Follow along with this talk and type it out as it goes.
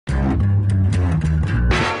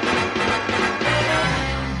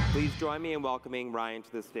join me in welcoming Ryan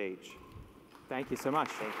to the stage. Thank you so much.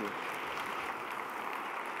 Thank you.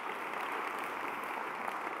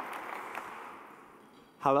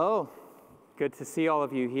 Hello. Good to see all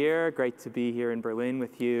of you here. Great to be here in Berlin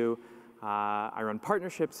with you. I run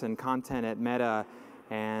partnerships and content at Meta,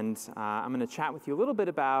 and I'm going to chat with you a little bit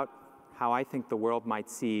about how I think the world might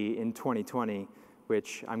see in 2020,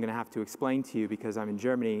 which I'm going to have to explain to you because I'm in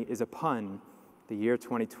Germany, is a pun. The year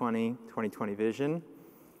 2020, 2020 vision.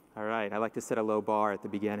 All right, I like to set a low bar at the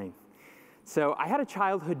beginning. So I had a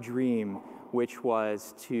childhood dream, which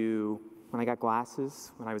was to, when I got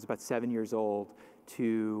glasses, when I was about 7 years old,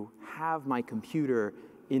 to have my computer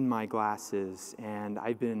in my glasses. And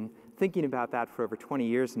I've been thinking about that for over 20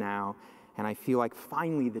 years now. And I feel like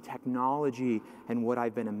finally the technology and what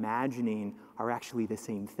I've been imagining are actually the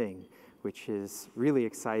same thing, which is really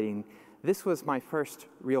exciting. This was my first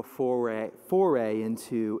real foray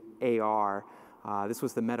into AR. This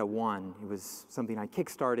was the Meta 1. It was something I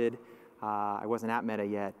kickstarted. I wasn't at Meta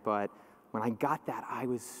yet, but when I got that, I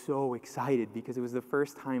was so excited because it was the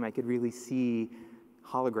first time I could really see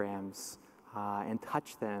holograms and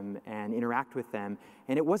touch them and interact with them.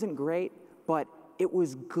 And it wasn't great, but it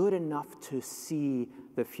was good enough to see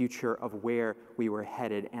the future of where we were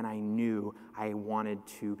headed, and I knew I wanted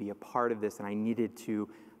to be a part of this, and I needed to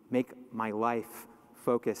make my life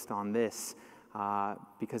focused on this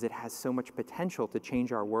because it has so much potential to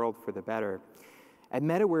change our world for the better. At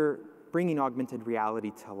Meta, we're bringing augmented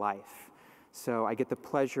reality to life. So I get the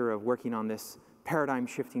pleasure of working on this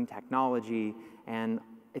paradigm-shifting technology, and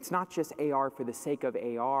it's not just AR for the sake of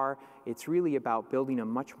AR, it's really about building a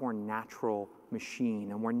much more natural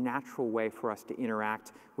machine, a more natural way for us to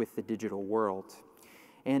interact with the digital world.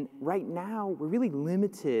 And right now, we're really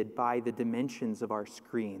limited by the dimensions of our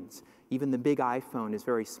screens. Even the big iPhone is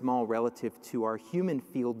very small relative to our human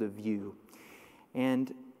field of view.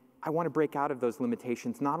 And I want to break out of those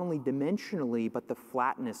limitations, not only dimensionally, but the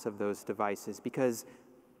flatness of those devices, because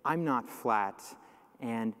I'm not flat,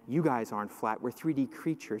 and you guys aren't flat. We're 3D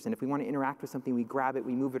creatures, and if we want to interact with something, we grab it,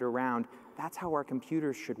 we move it around. That's how our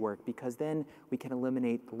computers should work, because then we can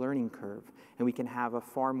eliminate the learning curve, and we can have a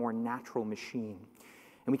far more natural machine.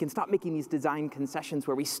 And we can stop making these design concessions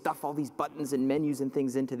where we stuff all these buttons and menus and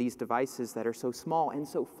things into these devices that are so small and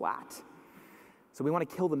so flat. So we want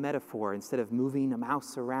to kill the metaphor. Instead of moving a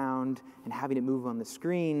mouse around and having it move on the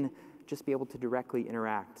screen, just be able to directly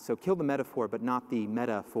interact. So kill the metaphor, but not the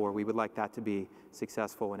metaphor. We would like that to be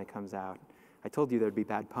successful when it comes out. I told you there'd be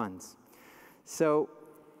bad puns. So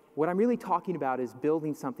what I'm really talking about is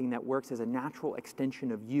building something that works as a natural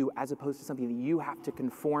extension of you, as opposed to something that you have to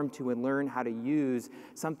conform to and learn how to use,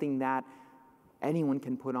 something that anyone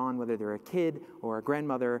can put on, whether they're a kid or a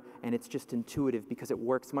grandmother, and it's just intuitive because it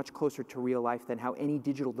works much closer to real life than how any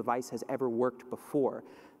digital device has ever worked before.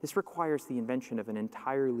 This requires the invention of an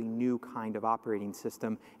entirely new kind of operating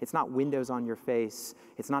system. It's not Windows on your face.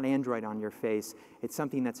 It's not Android on your face. It's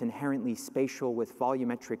something that's inherently spatial with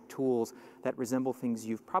volumetric tools that resemble things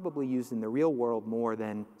you've probably used in the real world more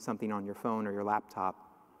than something on your phone or your laptop.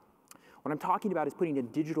 What I'm talking about is putting a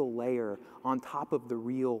digital layer on top of the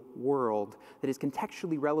real world that is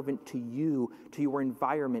contextually relevant to you, to your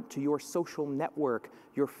environment, to your social network,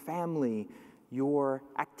 your family, your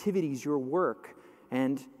activities, your work.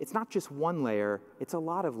 And it's not just one layer, it's a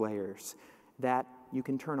lot of layers that you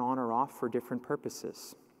can turn on or off for different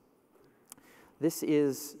purposes. This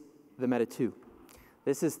is the Meta 2.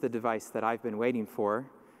 This is the device that I've been waiting for,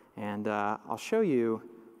 and I'll show you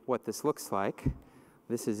what this looks like.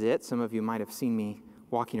 This is it. Some of you might have seen me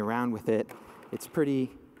walking around with it. It's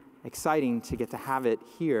pretty exciting to get to have it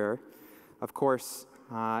here. Of course,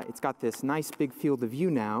 it's got this nice big field of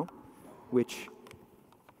view now, which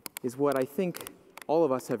is what I think all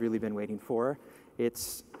of us have really been waiting for.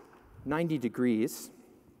 It's 90 degrees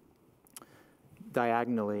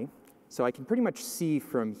diagonally, so I can pretty much see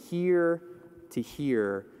from here to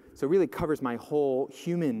here, so it really covers my whole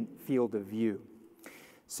human field of view.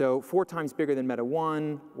 So 4 times bigger than Meta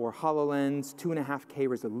 1 or HoloLens, 2.5K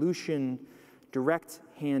resolution, direct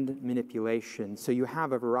hand manipulation. So you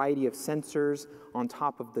have a variety of sensors on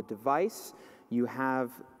top of the device. You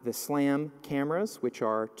have the SLAM cameras, which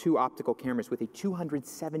are 2 optical cameras with a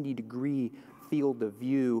 270-degree field of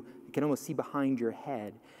view. You can almost see behind your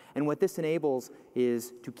head. And what this enables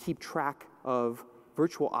is to keep track of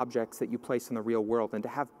virtual objects that you place in the real world and to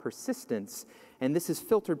have persistence. And this is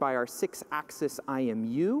filtered by our 6-axis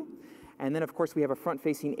IMU. And then, of course, we have a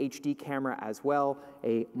front-facing HD camera as well,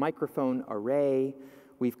 a microphone array.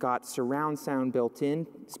 We've got surround sound built in,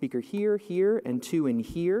 speaker here, here, and 2 in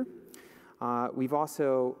here. We've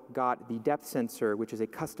also got the depth sensor, which is a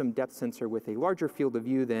custom depth sensor with a larger field of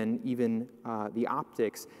view than even the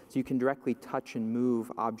optics, so you can directly touch and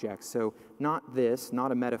move objects. So not this,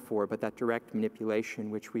 not a metaphor, but that direct manipulation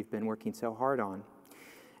which we've been working so hard on.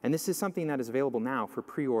 And this is something that is available now for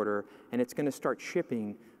pre-order, and it's going to start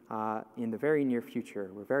shipping in the very near future.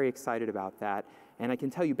 We're very excited about that. And I can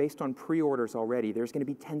tell you, based on pre-orders already, there's going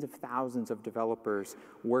to be tens of thousands of developers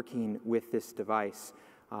working with this device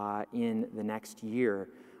in the next year.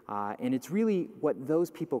 And it's really what those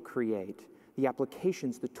people create, the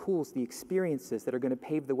applications, the tools, the experiences that are going to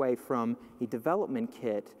pave the way from a development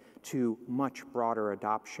kit to much broader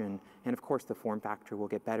adoption. And of course, the form factor will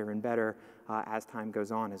get better and better as time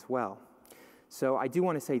goes on as well. So I do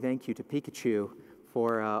want to say thank you to Pikachu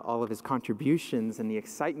for all of his contributions and the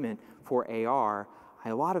excitement for AR.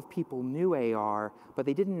 A lot of people knew AR, but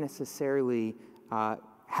they didn't necessarily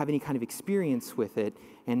have any kind of experience with it.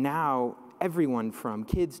 And now everyone from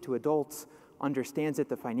kids to adults understands it.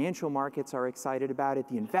 The financial markets are excited about it.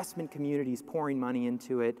 The investment community is pouring money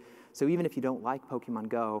into it. So even if you don't like Pokemon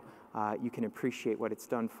Go, you can appreciate what it's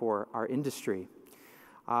done for our industry.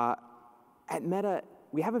 At Meta,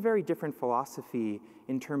 we have a very different philosophy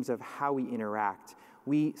in terms of how we interact.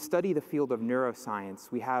 We study the field of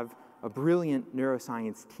neuroscience. We have a brilliant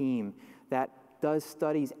neuroscience team that does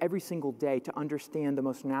studies every single day to understand the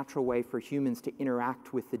most natural way for humans to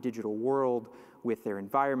interact with the digital world, with their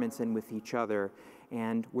environments, and with each other.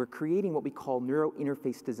 And we're creating what we call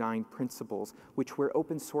neurointerface design principles, which we're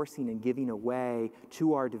open sourcing and giving away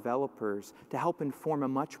to our developers to help inform a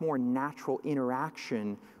much more natural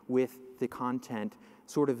interaction with the content,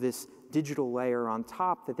 sort of this digital layer on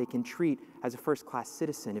top that they can treat as a first-class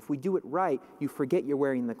citizen. If we do it right, you forget you're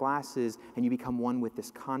wearing the glasses and you become one with this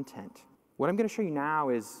content. What I'm going to show you now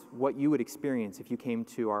is what you would experience if you came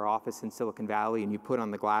to our office in Silicon Valley and you put on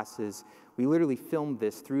the glasses. We literally filmed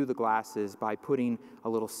this through the glasses by putting a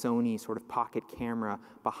little Sony sort of pocket camera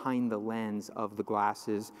behind the lens of the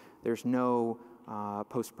glasses. There's no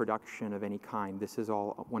post-production of any kind. This is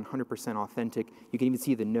all 100% authentic. You can even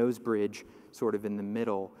see the nose bridge sort of in the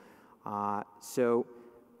middle. So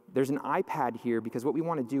there's an iPad here because what we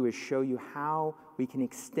want to do is show you how we can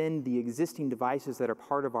extend the existing devices that are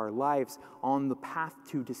part of our lives on the path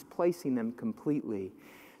to displacing them completely.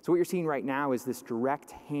 So what you're seeing right now is this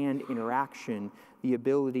direct hand interaction, the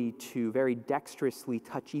ability to very dexterously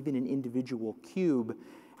touch even an individual cube,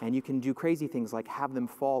 and you can do crazy things like have them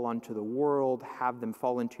fall onto the world, have them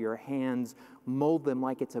fall into your hands, mold them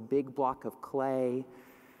like it's a big block of clay.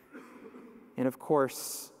 And of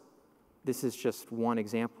course, this is just one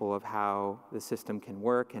example of how the system can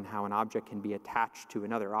work and how an object can be attached to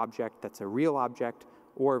another object that's a real object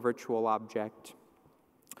or a virtual object.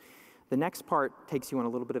 The next part takes you on a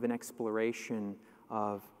little bit of an exploration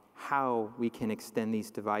of how we can extend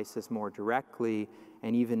these devices more directly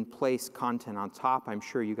and even place content on top. I'm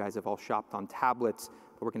sure you guys have all shopped on tablets,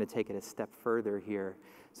 but we're going to take it a step further here.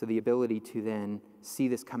 So the ability to then see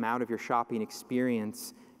this come out of your shopping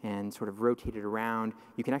experience and sort of rotate it around.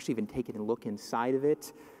 You can actually even take it and look inside of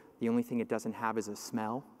it. The only thing it doesn't have is a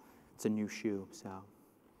smell. It's a new shoe, so.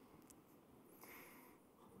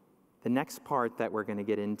 The next part that we're going to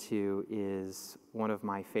get into is one of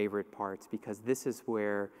my favorite parts because this is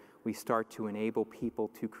where we start to enable people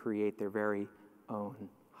to create their very own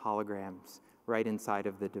holograms right inside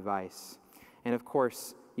of the device. And of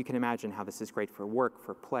course, you can imagine how this is great for work,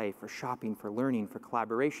 for play, for shopping, for learning, for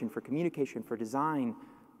collaboration, for communication, for design,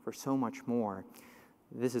 for so much more.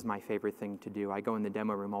 This is my favorite thing to do. I go in the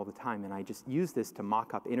demo room all the time and I just use this to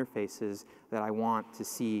mock up interfaces that I want to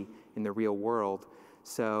see in the real world.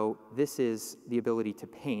 So this is the ability to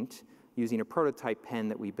paint using a prototype pen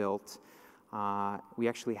that we built. We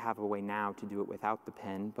actually have a way now to do it without the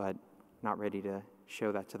pen, but not ready to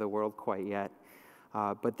show that to the world quite yet.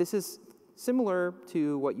 But this is similar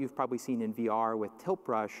to what you've probably seen in VR with Tilt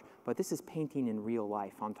Brush, but this is painting in real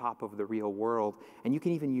life on top of the real world. And you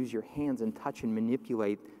can even use your hands and touch and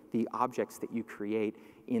manipulate the objects that you create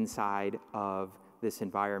inside of this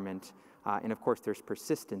environment. And of course, there's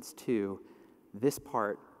persistence too. This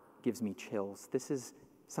part gives me chills. This is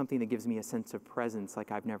something that gives me a sense of presence like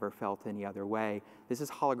I've never felt any other way. This is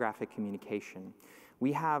holographic communication.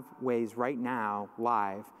 We have ways right now,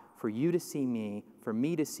 live, for you to see me, for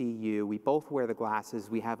me to see you. We both wear the glasses.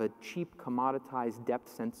 We have a cheap commoditized depth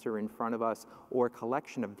sensor in front of us or a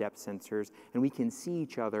collection of depth sensors, and we can see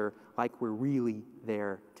each other like we're really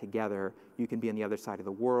there together. You can be on the other side of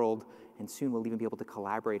the world, and soon we'll even be able to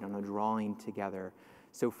collaborate on a drawing together.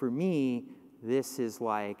 So for me, this is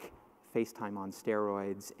like FaceTime on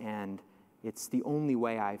steroids, and It's the only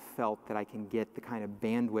way I've felt that I can get the kind of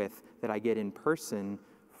bandwidth that I get in person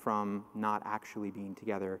from not actually being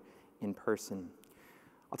together in person.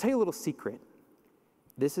 I'll tell you a little secret.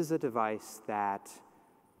 This is a device that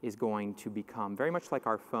is going to become very much like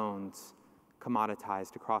our phones,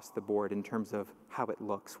 commoditized across the board in terms of how it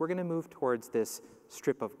looks. We're going to move towards this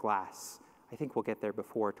strip of glass. I think we'll get there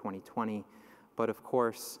before 2020, but of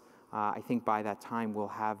course, I think by that time we'll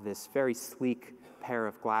have this very sleek pair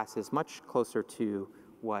of glasses, much closer to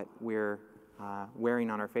what we're wearing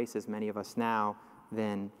on our faces, many of us now,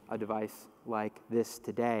 than a device like this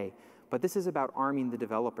today. But this is about arming the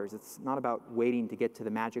developers. It's not about waiting to get to the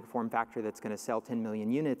magic form factor that's going to sell 10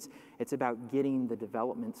 million units. It's about getting the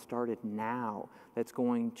development started now that's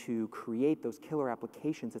going to create those killer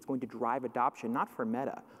applications, that's going to drive adoption, not for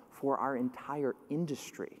Meta, for our entire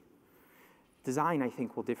industry. Design, I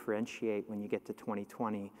think, will differentiate when you get to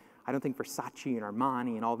 2020. I don't think Versace and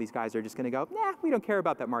Armani and all these guys are just going to go, nah, we don't care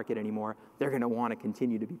about that market anymore. They're going to want to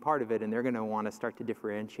continue to be part of it, and they're going to want to start to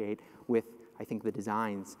differentiate with, I think, the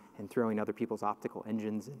designs and throwing other people's optical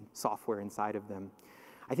engines and software inside of them.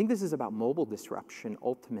 I think this is about mobile disruption,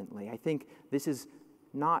 ultimately. I think this is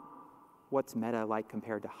not what's Meta like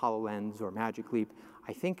compared to HoloLens or Magic Leap.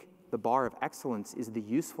 I think the bar of excellence is the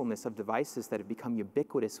usefulness of devices that have become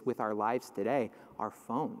ubiquitous with our lives today, our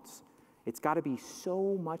phones. It's got to be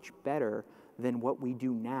so much better than what we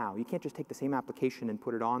do now. You can't just take the same application and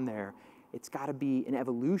put it on there. It's got to be an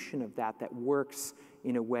evolution of that that works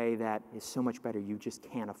in a way that is so much better you just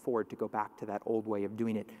can't afford to go back to that old way of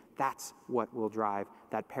doing it. That's what will drive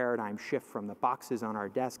that paradigm shift from the boxes on our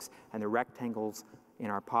desks and the rectangles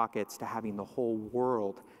in our pockets to having the whole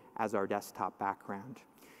world as our desktop background.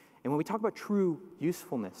 And when we talk about true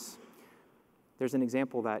usefulness, there's an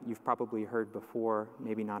example that you've probably heard before,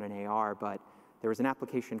 maybe not in AR, but there was an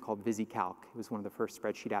application called VisiCalc. It was one of the first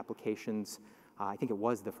spreadsheet applications. I think it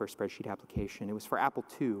was the first spreadsheet application. It was for Apple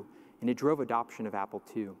II, and it drove adoption of Apple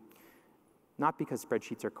II. Not because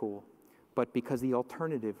spreadsheets are cool, but because the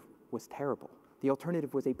alternative was terrible. The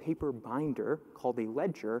alternative was a paper binder called a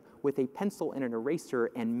ledger with a pencil and an eraser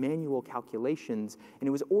and manual calculations, and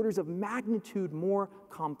it was orders of magnitude more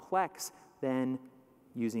complex than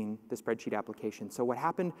using the spreadsheet application. So what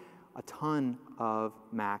happened? A ton of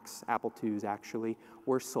Macs, Apple IIs actually,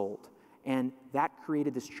 were sold. And that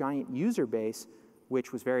created this giant user base,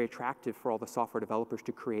 which was very attractive for all the software developers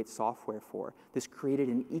to create software for. This created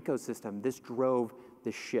an ecosystem. This drove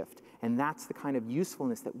the shift. And that's the kind of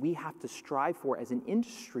usefulness that we have to strive for as an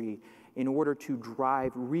industry in order to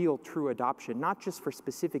drive real, true adoption, not just for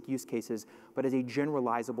specific use cases, but as a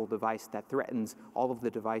generalizable device that threatens all of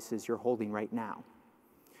the devices you're holding right now.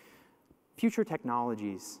 Future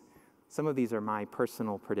technologies, some of these are my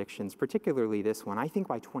personal predictions, particularly this one. I think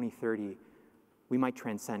by 2030, we might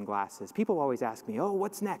transcend glasses. People always ask me, oh,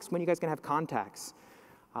 what's next? When are you guys going to have contacts?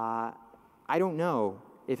 I don't know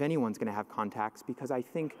if anyone's going to have contacts because I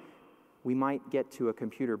think we might get to a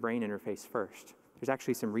computer-brain interface first. There's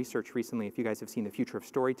actually some research recently, if you guys have seen The Future of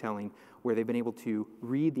Storytelling, where they've been able to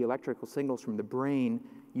read the electrical signals from the brain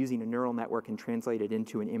using a neural network and translate it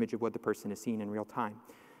into an image of what the person is seeing in real time.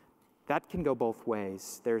 That can go both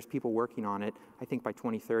ways. There's people working on it. I think by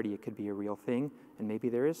 2030 it could be a real thing, and maybe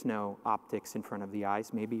there is no optics in front of the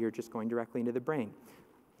eyes. Maybe you're just going directly into the brain.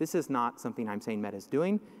 This is not something I'm saying Meta's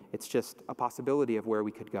doing. It's just a possibility of where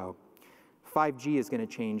we could go. 5G is going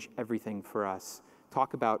to change everything for us.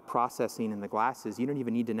 Talk about processing in the glasses. You don't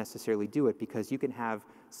even need to necessarily do it because you can have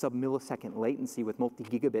sub-millisecond latency with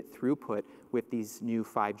multi-gigabit throughput with these new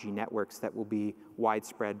 5G networks that will be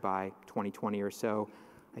widespread by 2020 or so.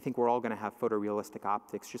 I think we're all going to have photorealistic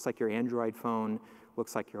optics, just like your Android phone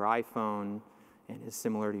looks like your iPhone and is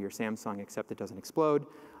similar to your Samsung, except it doesn't explode.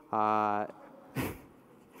 I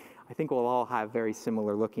think we'll all have very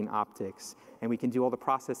similar looking optics, and we can do all the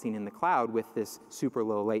processing in the cloud with this super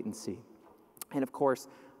low latency. And of course,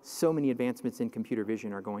 so many advancements in computer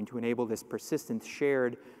vision are going to enable this persistence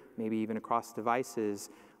shared, maybe even across devices,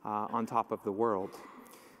 on top of the world.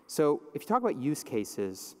 So if you talk about use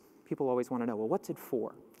cases, people always want to know, well, what's it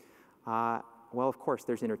for? Well, of course,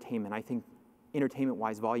 there's entertainment. I think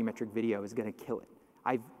entertainment-wise, volumetric video is going to kill it.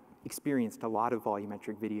 I've experienced a lot of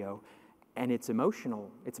volumetric video, and it's emotional.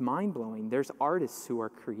 It's mind-blowing. There's artists who are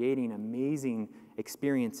creating amazing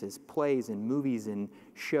experiences, plays and movies and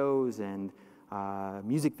shows and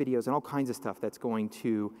music videos and all kinds of stuff that's going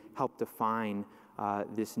to help define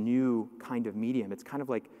this new kind of medium. It's kind of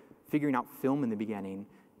like figuring out film in the beginning.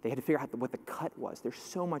 They had to figure out what the cut was. There's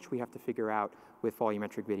so much we have to figure out with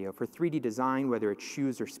volumetric video. For 3D design, whether it's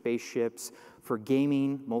shoes or spaceships, for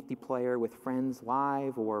gaming, multiplayer with friends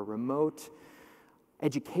live or remote,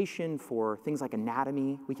 education for things like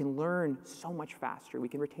anatomy. We can learn so much faster. We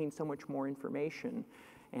can retain so much more information.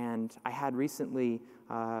 And I had recently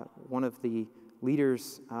one of the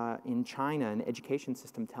leaders in China, an education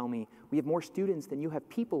system, tell me, we have more students than you have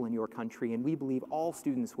people in your country, and we believe all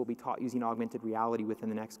students will be taught using augmented reality within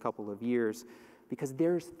the next couple of years, because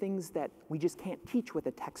there's things that we just can't teach with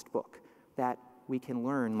a textbook that we can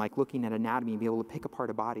learn, like looking at anatomy and be able to pick apart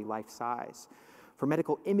a body life size. For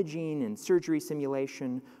medical imaging and surgery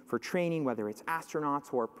simulation, for training, whether it's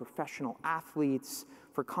astronauts or professional athletes,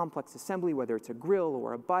 for complex assembly, whether it's a grill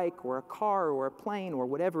or a bike or a car or a plane or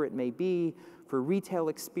whatever it may be, for retail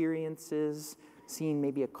experiences, seeing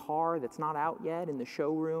maybe a car that's not out yet in the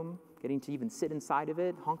showroom, getting to even sit inside of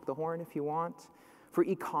it, honk the horn if you want. For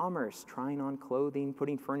e-commerce, trying on clothing,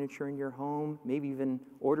 putting furniture in your home, maybe even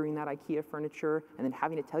ordering that IKEA furniture and then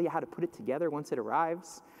having it tell you how to put it together once it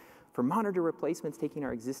arrives. For monitor replacements, taking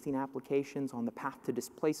our existing applications on the path to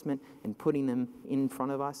displacement and putting them in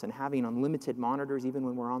front of us and having unlimited monitors even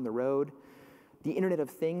when we're on the road. The Internet of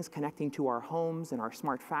Things connecting to our homes and our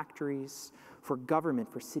smart factories. For government,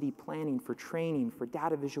 for city planning, for training, for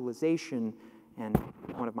data visualization, and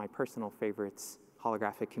one of my personal favorites,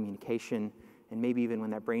 holographic communication, and maybe even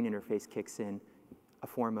when that brain interface kicks in, a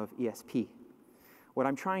form of ESP. What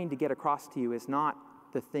I'm trying to get across to you is not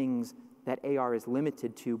the things that AR is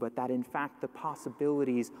limited to, but that in fact the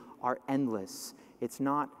possibilities are endless. It's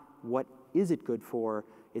not what is it good for,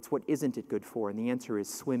 it's what isn't it good for, and the answer is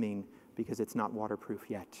swimming, because it's not waterproof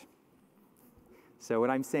yet. So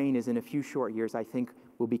what I'm saying is in a few short years, I think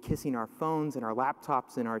we'll be kissing our phones and our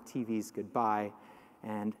laptops and our TVs goodbye,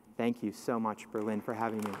 and thank you so much, Berlin, for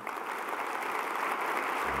having me.